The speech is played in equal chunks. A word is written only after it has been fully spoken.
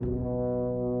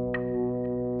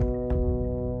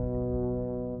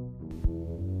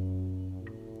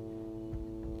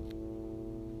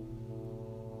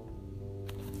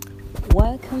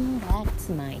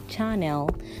my channel.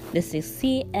 This is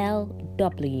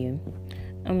CLW,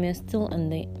 and we're still on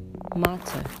the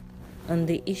matter, on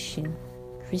the issue,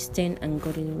 Christian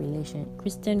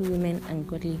women and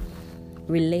godly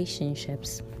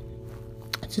relationships.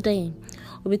 Today,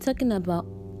 we'll be talking about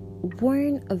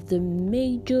one of the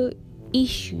major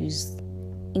issues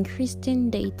in Christian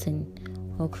dating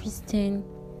or Christian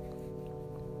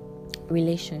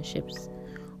relationships,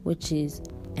 which is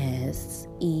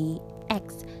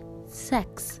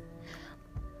sex.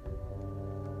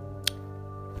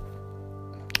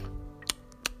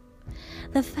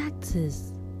 The fact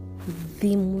is,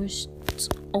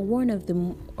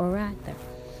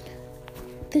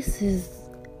 this is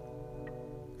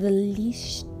the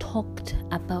least talked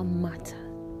about matter,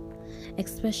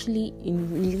 especially in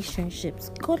relationships,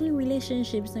 godly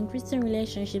relationships and Christian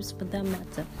relationships for that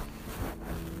matter,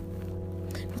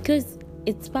 because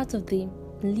it's part of the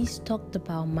least talked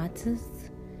about matters.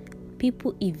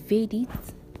 People evade it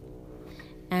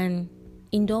and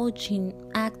indulge in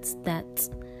acts that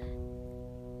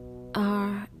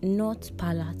are not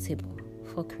palatable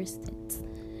for Christians.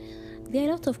 There are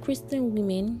a lot of Christian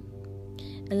women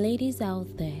and ladies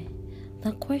out there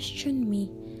that question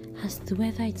me as to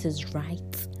whether it is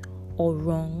right or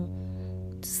wrong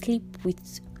to sleep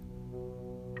with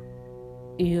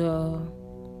your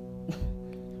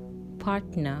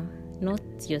partner, not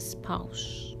your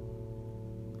spouse,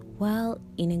 while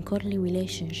in a godly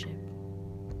relationship.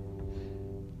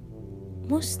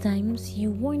 Most times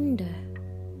you wonder,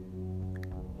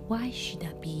 why should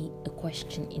that be a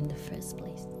question in the first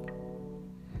place?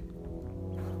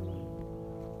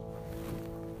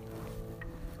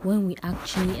 When we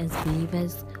actually, as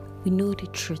believers, we know the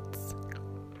truth.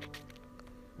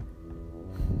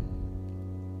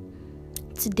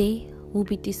 Today, we'll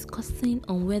be discussing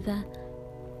on whether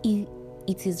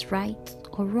it is right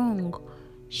or wrong.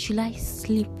 Should I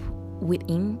sleep with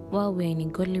him while we're in a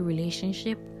godly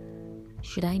relationship?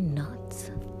 Should I not?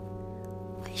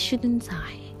 Why shouldn't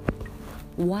I?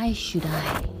 Why should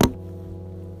I?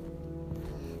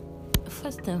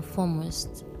 First and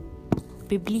foremost,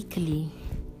 biblically,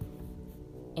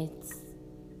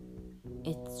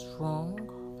 it's wrong,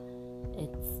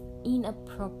 it's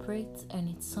inappropriate, and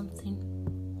it's something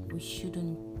we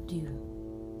shouldn't do.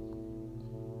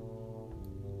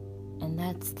 And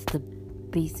that's the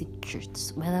basic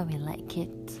truth. Whether we like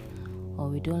it or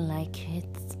we don't like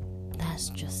it, that's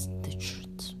just the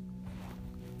truth.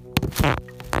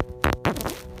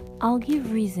 I'll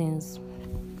give reasons,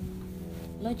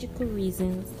 logical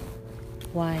reasons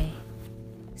why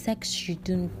sex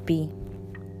shouldn't be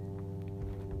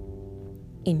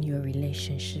in your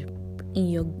relationship, in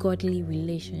your godly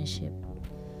relationship.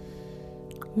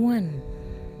 One,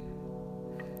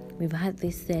 we've had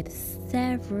this said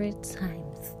several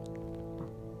times,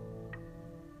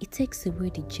 it takes away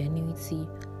the genuinity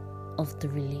of the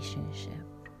relationship.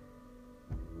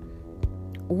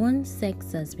 Once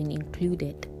sex has been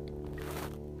included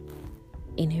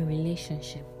in a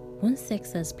relationship, once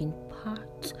sex has been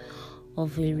part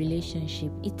of a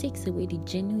relationship, it takes away the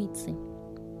genuinity.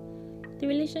 The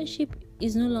relationship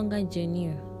is no longer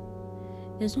genuine.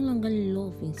 There's no longer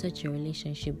love in such a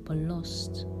relationship, but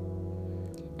lust.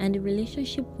 And the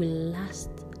relationship will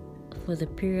last for the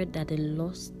period that the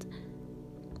lust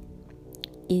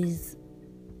is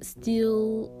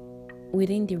still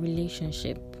within the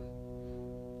relationship.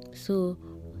 So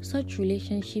such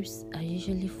relationships are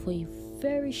usually for a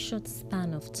very short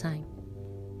span of time.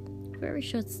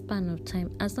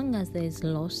 As long as there is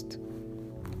lust,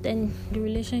 then the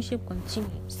relationship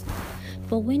continues.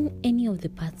 But when any of the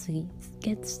parties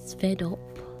gets fed up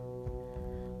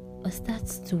or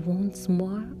starts to want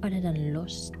more other than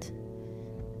lust,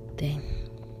 then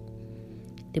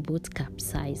they both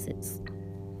capsizes.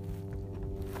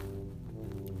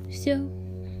 So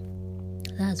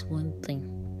that's one thing.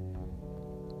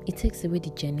 It takes away the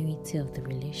genuinity of the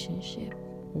relationship.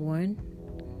 One,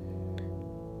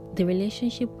 the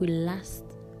relationship will last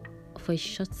for a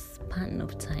short span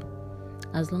of time,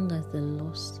 as long as the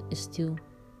lust is still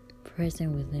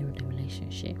present within the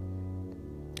relationship.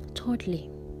 Thirdly,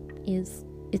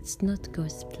 it's not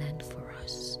God's plan for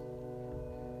us.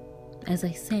 As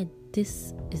I said,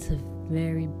 this is a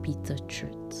very bitter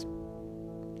truth.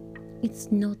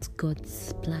 It's not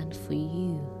God's plan for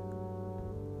you.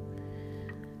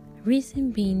 The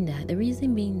reason being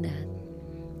that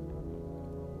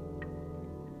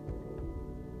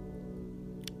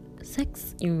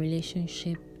sex in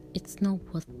relationship, it's not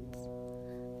what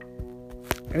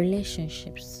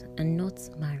relationships and not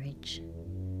marriage.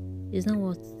 It's not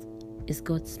what is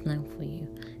God's plan for you.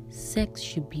 Sex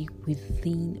should be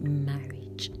within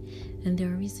marriage. marriage. And there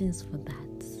are reasons for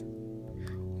that.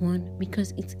 One,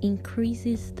 because it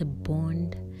increases the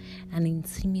bond and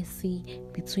intimacy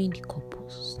between the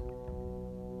couples.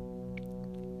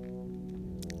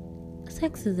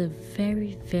 Sex is a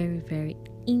very, very, very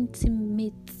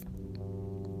intimate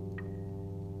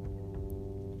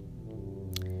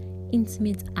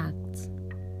act.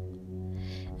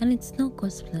 And it's not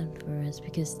God's plan for us,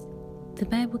 because the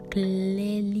Bible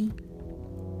clearly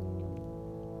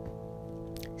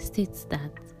states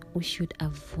that we should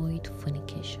avoid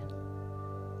fornication.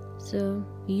 So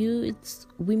it's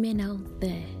women out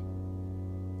there,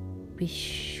 we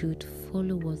should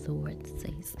follow what the word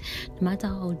says. No matter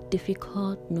how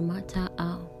difficult, no matter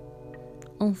how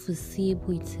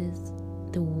unforeseeable it is,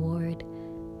 the word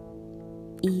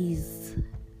is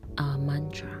our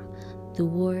mantra. The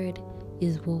word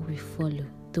is what we follow.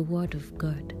 The word of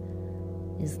God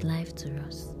is life to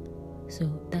us. So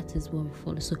that is what we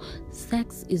follow. So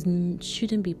sex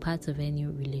shouldn't be part of any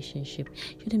relationship.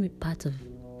 Shouldn't be part of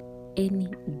any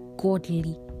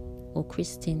godly or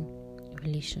Christian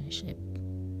relationship.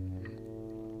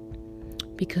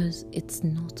 Because it's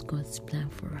not God's plan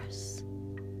for us.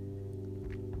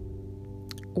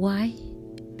 Why?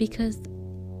 Because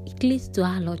it leads to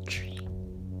idolatry.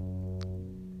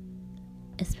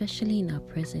 Especially in our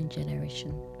present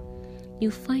generation.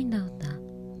 You find out that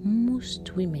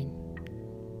most women,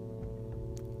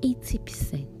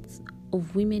 80%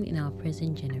 of women in our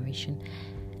present generation,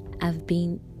 have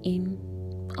been in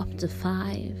up to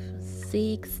 5,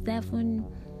 6, 7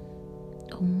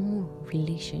 or more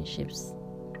relationships.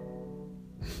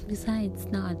 Besides,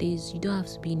 nowadays, you don't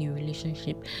have to be in a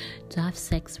relationship to have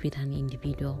sex with an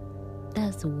individual.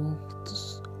 That's the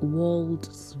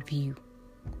world's view.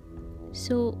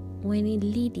 So, when a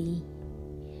lady,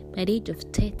 by the age of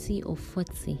 30 or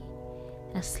 40,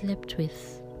 has slept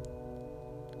with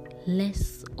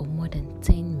less or more than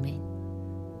 10 men,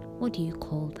 what do you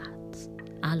call that?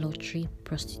 Adultery,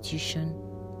 prostitution?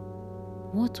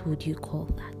 What would you call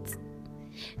that?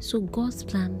 So God's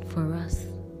plan for us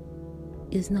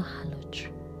is not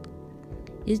adultery.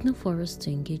 It's not for us to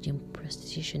engage in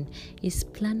prostitution. His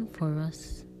plan for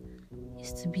us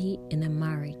is to be in a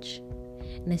marriage,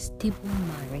 in a stable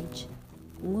marriage,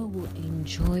 where we'll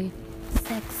enjoy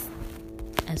sex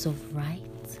as of right,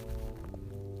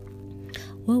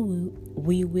 where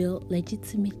we will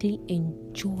legitimately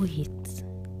enjoy it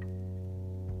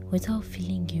without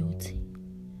feeling guilty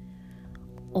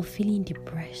or feeling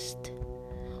depressed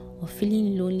or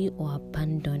feeling lonely or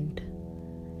abandoned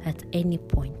at any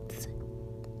point.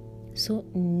 So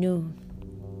no,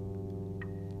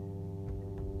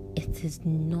 it is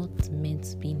not meant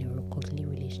to be in a godly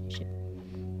relationship.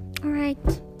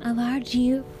 Alright, I've heard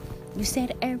you. You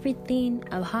said everything.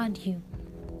 I've heard you.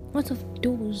 What of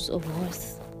those of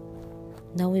us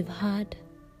that we've had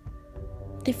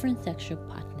different sexual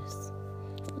partners?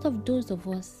 What of those of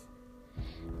us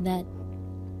that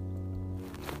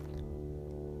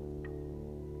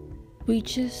we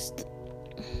just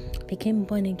became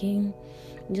born again,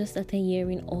 just after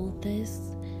hearing all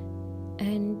this,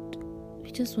 and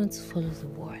we just want to follow the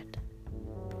word?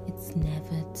 It's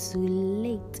never too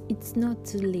late. It's not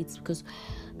too late, because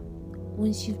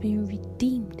once you've been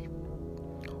redeemed,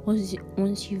 once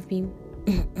you've been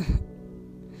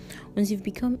once you've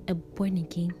become a born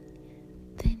again,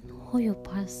 then all your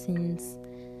past sins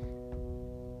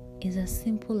is as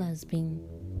simple as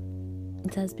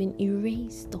it has been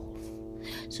erased off.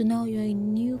 So now you're a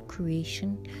new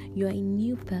creation, you're a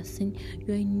new person,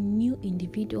 you're a new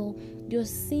individual. Your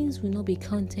sins will not be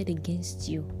counted against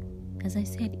you. As I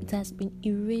said, it has been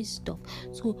erased off.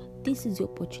 So this is your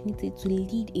opportunity to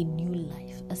lead a new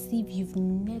life, as if you've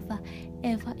never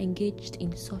ever engaged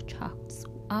in such acts.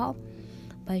 How?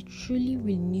 By truly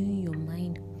renewing your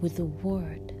mind with the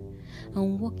word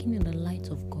and walking in the light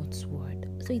of God's word.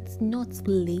 So it's not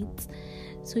late.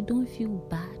 So don't feel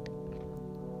bad.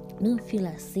 Don't feel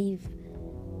as if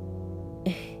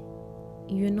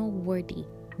you're not worthy.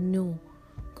 No,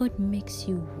 God makes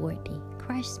you worthy.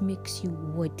 Christ makes you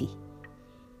worthy.